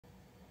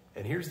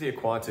And here's the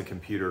Aquanta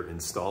computer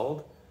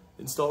installed.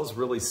 Installs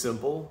really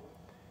simple.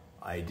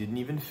 I didn't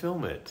even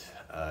film it.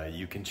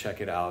 You can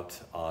check it out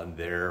on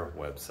their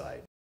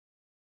website.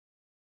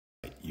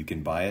 You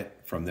can buy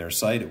it from their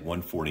site at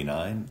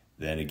 $149.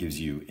 Then it gives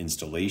you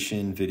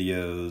installation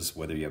videos,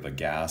 whether you have a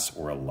gas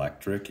or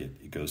electric.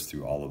 It goes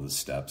through all of the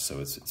steps, so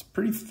it's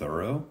pretty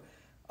thorough.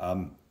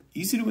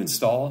 Easy to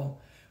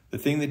install. The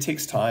thing that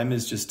takes time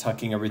is just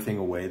tucking everything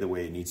away the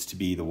way it needs to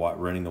be,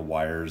 running the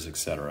wires,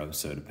 etc.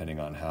 So depending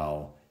on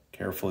how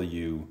careful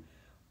you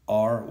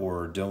are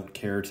or don't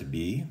care to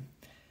be,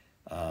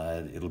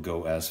 it'll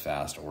go as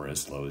fast or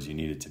as slow as you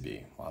need it to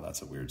be. Wow,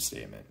 that's a weird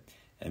statement.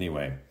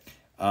 Anyway,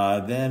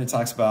 then it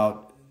talks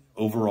about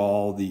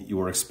overall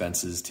your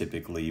expenses.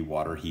 Typically,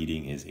 water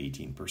heating is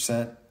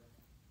 18%.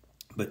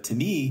 But to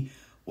me,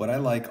 what I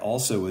like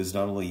also is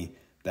not only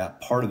that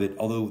part of it,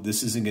 although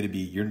this isn't going to be,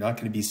 you're not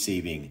going to be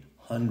saving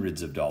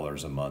hundreds of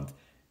dollars a month.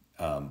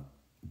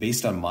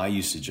 Based on my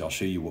usage, I'll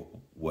show you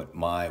what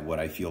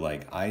I feel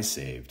like I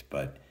saved.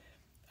 But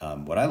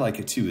what I like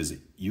it too is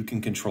you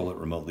can control it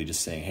remotely,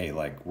 just saying, hey,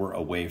 like we're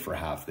away for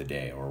half the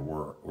day, or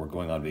we're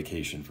going on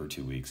vacation for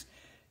 2 weeks.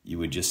 You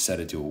would just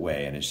set it to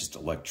away, and it's just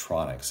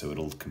electronic. So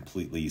it'll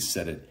completely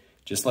set it,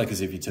 just like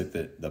as if you took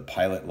the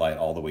pilot light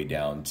all the way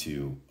down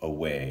to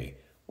away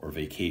or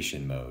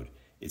vacation mode.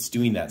 It's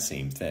doing that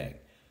same thing.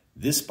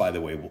 This, by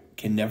the way,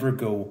 can never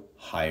go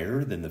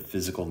higher than the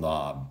physical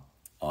knob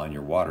on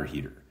your water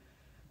heater.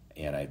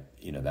 And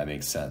that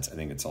makes sense. I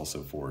think it's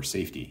also for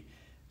safety.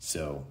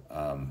 So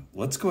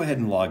let's go ahead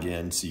and log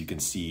in so you can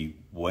see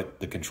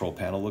what the control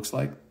panel looks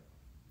like.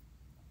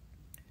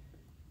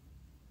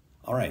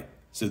 All right,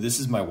 so this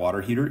is my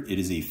water heater. It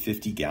is a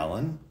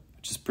 50-gallon,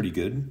 which is pretty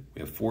good.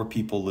 We have 4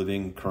 people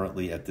living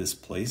currently at this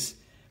place.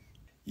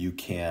 You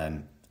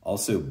can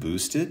also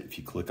boost it. If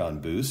you click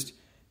on boost,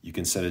 you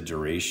can set a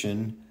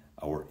duration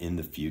or in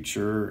the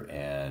future,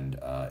 and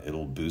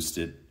it'll boost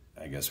it,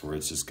 I guess, where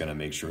it's just gonna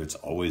make sure it's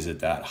always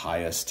at that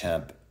highest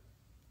temp.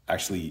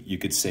 Actually, you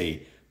could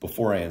say,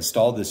 before I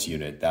installed this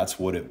unit, that's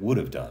what it would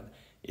have done.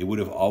 It would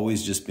have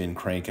always just been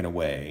cranking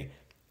away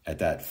at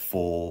that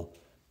full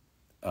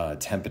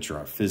temperature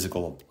or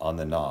physical on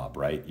the knob,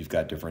 right? You've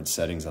got different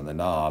settings on the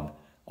knob.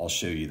 I'll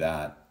show you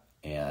that.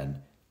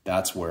 And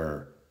that's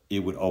where it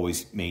would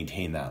always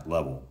maintain that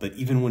level. But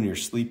even when you're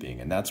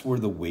sleeping, and that's where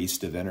the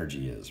waste of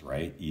energy is,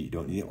 right? You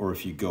don't need, or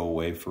if you go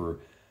away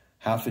for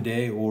half a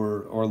day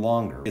or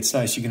longer. It's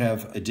nice. You can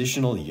have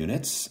additional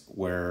units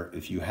where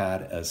if you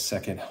had a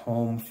second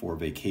home for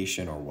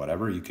vacation or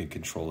whatever, you can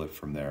control it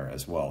from there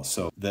as well.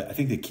 So I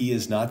think the key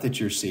is not that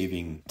you're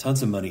saving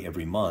tons of money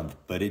every month,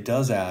 but it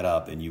does add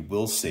up and you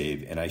will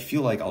save. And I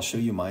feel like I'll show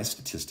you my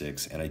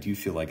statistics, and I do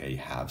feel like I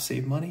have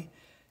saved money,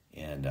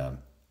 and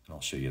I'll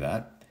show you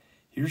that.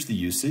 Here's the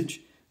usage.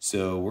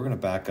 So we're going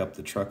to back up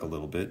the truck a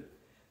little bit.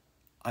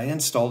 I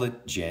installed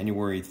it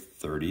January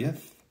 30th.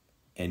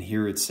 And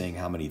here it's saying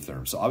how many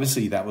therms. So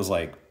obviously that was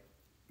like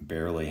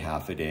barely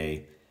half a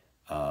day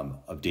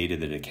of data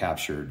that it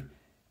captured.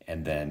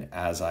 And then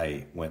as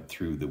I went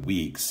through the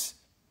weeks,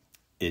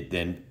 it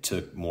then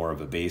took more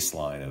of a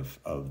baseline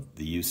of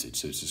the usage.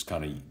 So it's just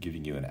kind of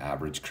giving you an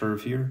average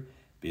curve here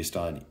based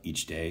on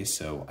each day.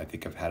 So I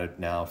think I've had it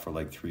now for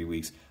like 3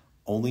 weeks.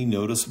 Only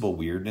noticeable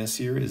weirdness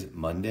here is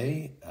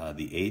Monday,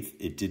 the 8th,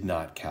 it did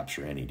not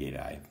capture any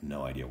data. I have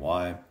no idea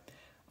why.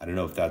 I don't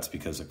know if that's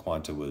because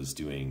Aquanta was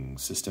doing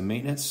system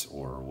maintenance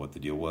or what the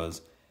deal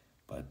was,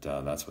 but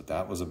that's what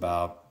that was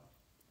about.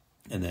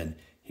 And then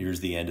here's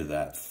the end of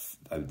that.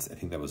 I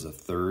think that was the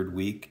 3rd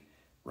week,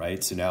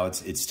 right? So now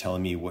it's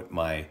telling me what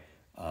my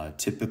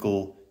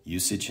typical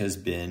usage has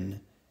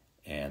been,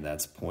 and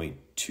that's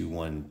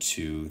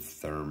 0.212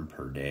 therm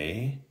per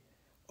day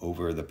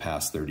over the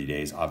past 30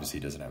 days.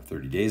 Obviously it doesn't have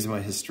 30 days of my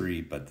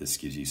history, but this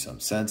gives you some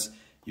sense.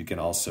 You can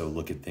also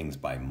look at things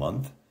by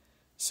month.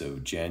 So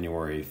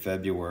January,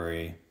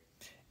 February,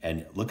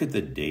 and look at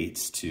the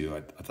dates too.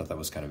 I thought that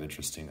was kind of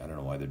interesting. I don't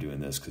know why they're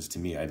doing this, because to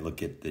me, I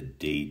look at the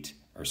date,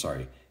 or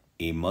sorry,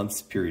 a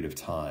month's period of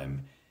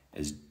time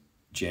as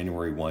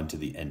January 1 to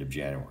the end of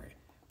January.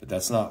 But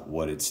that's not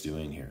what it's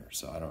doing here.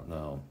 So I don't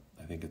know.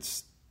 I think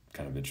it's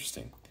kind of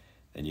interesting.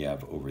 Then you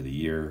have over the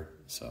year,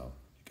 so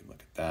you can look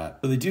at that.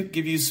 So they do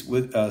give you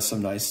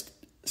some nice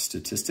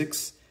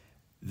statistics.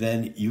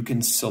 Then you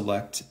can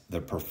select the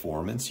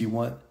performance you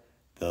want.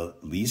 The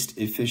least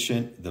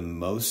efficient,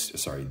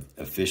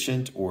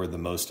 efficient or the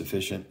most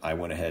efficient. I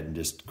went ahead and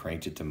just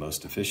cranked it to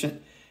most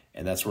efficient.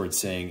 And that's where it's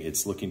saying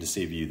it's looking to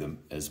save you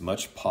as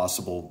much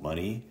possible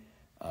money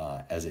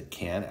as it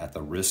can at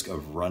the risk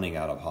of running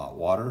out of hot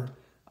water.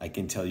 I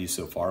can tell you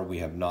so far, we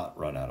have not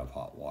run out of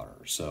hot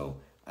water.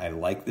 So I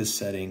like this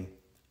setting.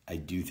 I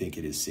do think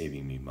it is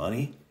saving me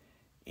money.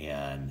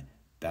 And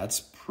that's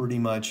pretty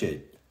much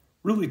it.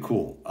 Really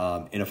cool.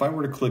 And if I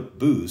were to click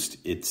boost,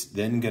 it's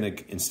then going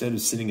to, instead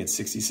of sitting at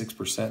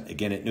 66%,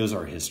 again, it knows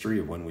our history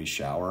of when we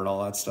shower and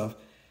all that stuff,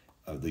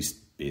 at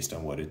least based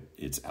on what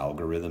its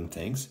algorithm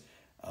thinks.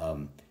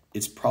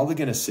 It's probably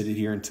going to sit it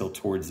here until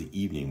towards the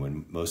evening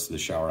when most of the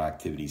shower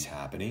activity is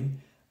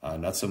happening.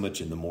 not so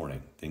much in the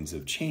morning. Things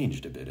have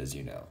changed a bit, as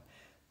you know.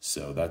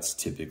 So that's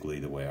typically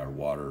the way our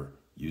water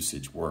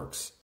usage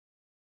works.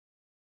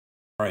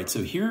 All right,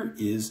 so here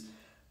is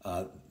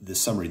the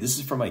summary. This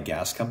is from my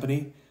gas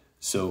company.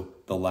 So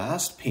the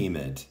last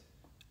payment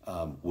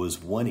was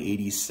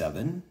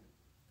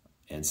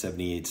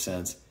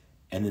 $187.78,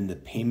 and then the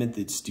payment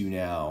that's due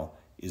now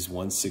is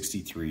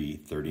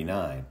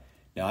 $163.39.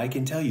 Now I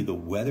can tell you the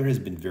weather has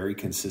been very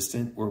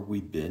consistent where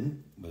we've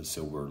been,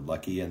 so we're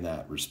lucky in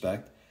that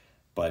respect.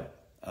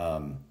 But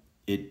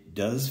it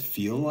does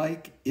feel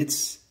like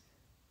it's,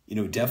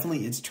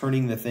 definitely it's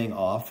turning the thing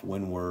off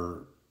when we're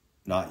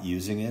not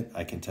using it.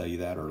 I can tell you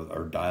that,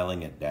 or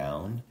dialing it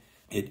down.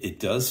 It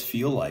does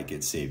feel like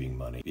it's saving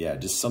money. Yeah,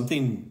 just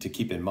something to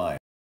keep in mind.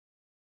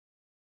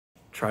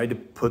 Tried to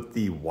put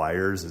the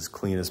wires as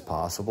clean as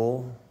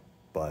possible,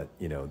 but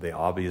they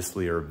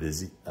obviously are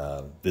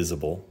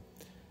visible.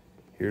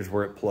 Here's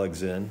where it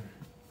plugs in.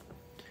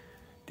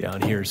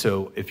 Down here.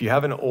 So if you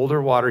have an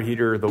older water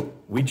heater,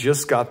 we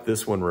just got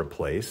this one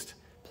replaced,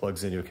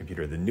 plugs into a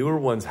computer. The newer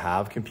ones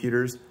have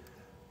computers.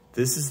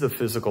 This is the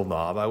physical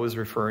knob I was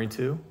referring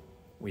to.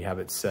 We have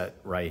it set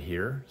right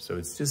here. So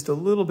it's just a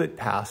little bit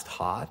past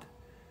hot.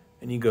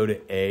 And you go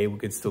to A, we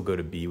could still go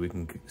to B, we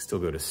can still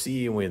go to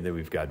C, and then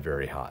we've got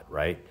very hot,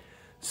 right?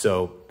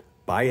 So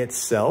by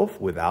itself,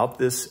 without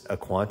this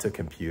Aquanta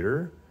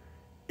computer,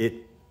 it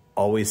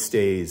always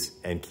stays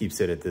and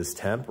keeps it at this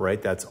temp, right?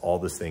 That's all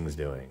this thing's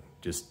doing.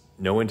 Just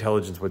no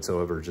intelligence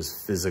whatsoever,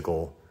 just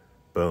physical,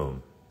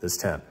 boom, this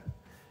temp.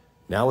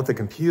 Now with the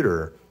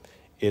computer,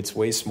 it's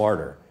way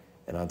smarter.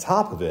 And on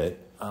top of it,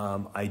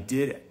 I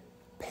did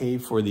pay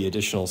for the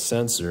additional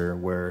sensor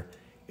where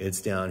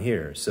it's down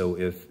here. So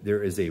if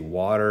there is a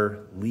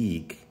water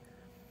leak,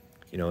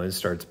 and it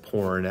starts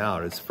pouring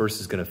out, it's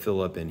first is gonna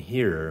fill up in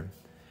here.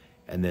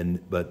 And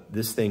then, but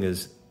this thing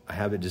is, I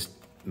have it just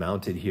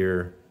mounted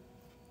here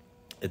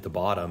at the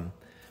bottom.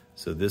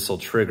 So this will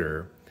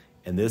trigger,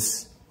 and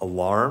this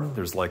alarm,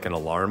 there's like an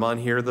alarm on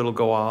here that'll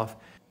go off.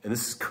 And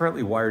this is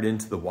currently wired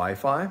into the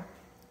Wi-Fi.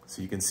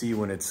 So you can see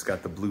when it's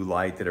got the blue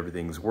light that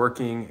everything's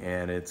working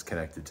and it's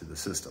connected to the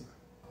system.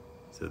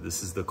 So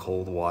this is the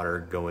cold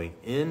water going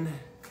in,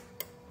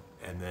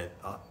 and then,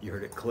 you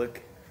heard it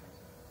click?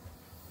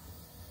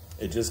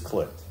 It just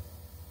clicked.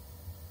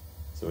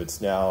 So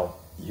it's now,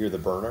 you hear the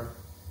burner?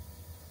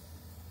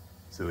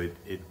 So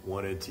it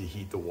wanted to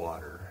heat the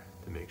water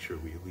to make sure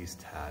we at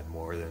least had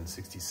more than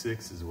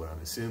 66 is what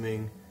I'm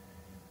assuming.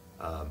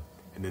 And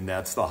then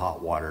that's the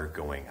hot water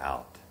going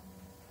out.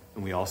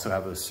 And we also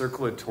have a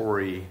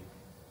circulatory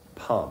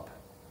pump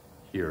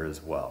here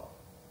as well,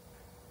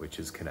 which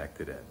is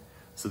connected in.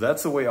 So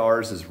that's the way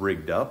ours is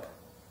rigged up.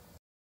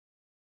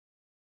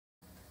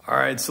 All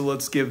right, so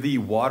let's give the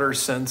water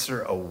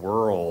sensor a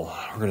whirl.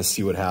 We're gonna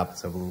see what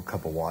happens. I have a little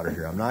cup of water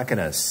here. I'm not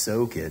gonna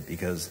soak it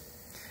because,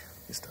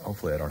 at least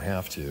hopefully I don't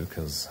have to,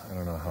 because I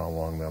don't know how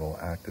long that'll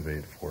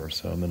activate for.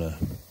 So I'm gonna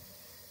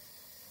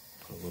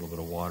put a little bit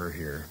of water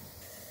here.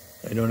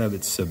 I don't have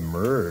it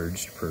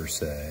submerged per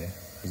se.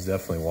 It's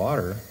definitely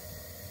water.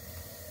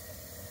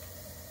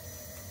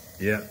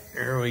 Yeah,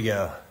 here we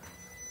go.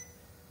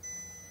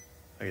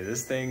 Okay,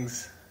 this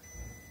thing's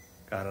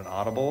got an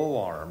audible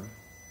alarm.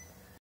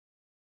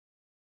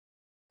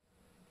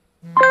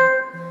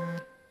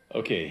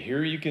 Okay,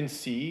 here you can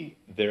see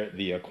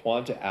the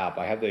Aquanta app.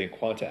 I have the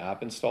Aquanta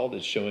app installed.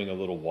 It's showing a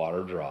little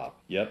water drop.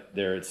 Yep,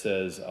 there it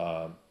says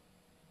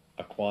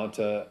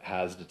Aquanta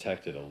has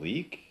detected a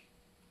leak.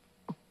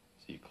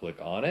 So you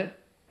click on it,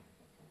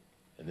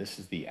 and this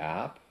is the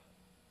app.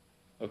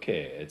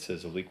 Okay, it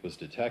says a leak was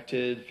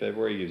detected.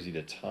 February gives you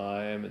the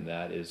time, and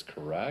that is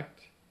correct.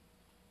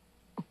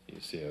 You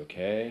say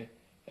okay.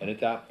 And at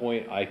that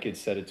point, I could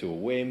set it to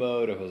away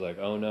mode. I was like,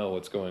 oh no,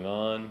 what's going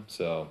on?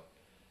 So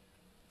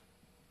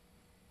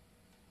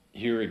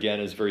here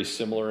again is very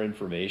similar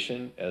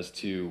information as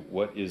to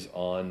what is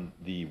on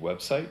the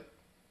website.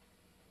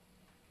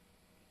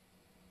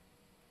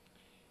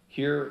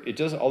 Here, it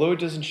does, although it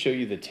doesn't show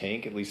you the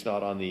tank, at least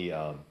not on the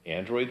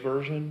Android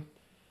version,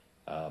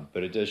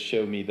 but it does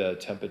show me the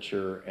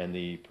temperature and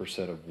the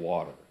percent of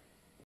water.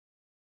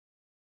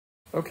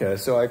 Okay,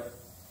 so I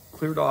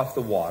cleared off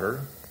the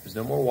water. There's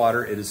no more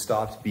water. It has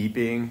stopped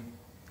beeping.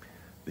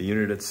 The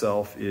unit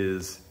itself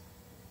is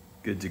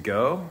good to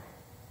go,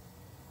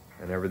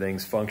 and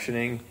everything's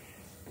functioning.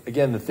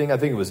 Again, the thing I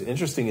think was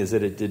interesting is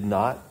that it did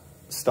not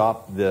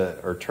stop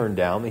or turn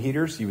down the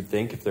heaters. You would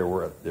think if there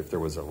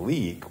was a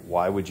leak,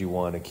 why would you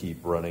want to keep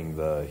running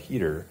the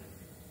heater?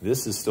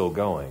 This is still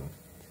going,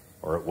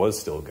 or it was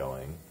still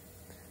going.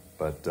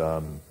 But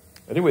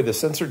anyway, the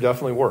sensor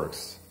definitely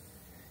works.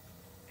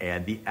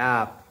 And the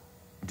app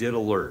did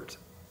alert.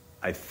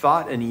 I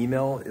thought an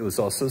email, it was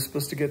also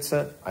supposed to get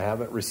sent. I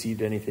haven't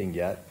received anything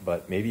yet,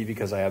 but maybe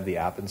because I have the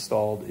app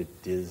installed,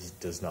 it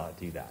does not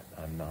do that.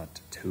 I'm not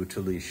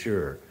totally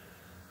sure.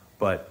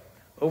 But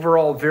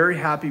overall, very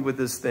happy with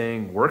this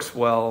thing, works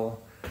well.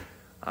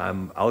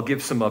 I'll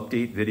give some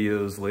update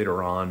videos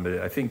later on, but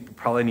I think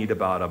probably need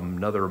about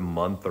another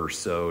month or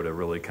so to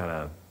really kind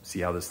of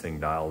see how this thing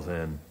dials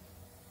in.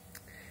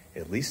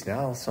 at least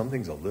now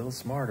something's a little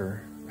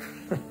smarter.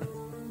 All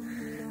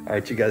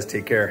right, you guys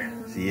take care.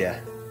 See ya.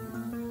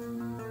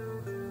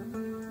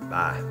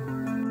 Bye.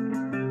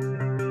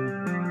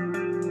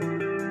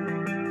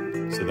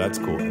 So that's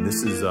cool. And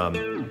this is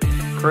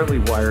currently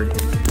wired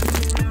into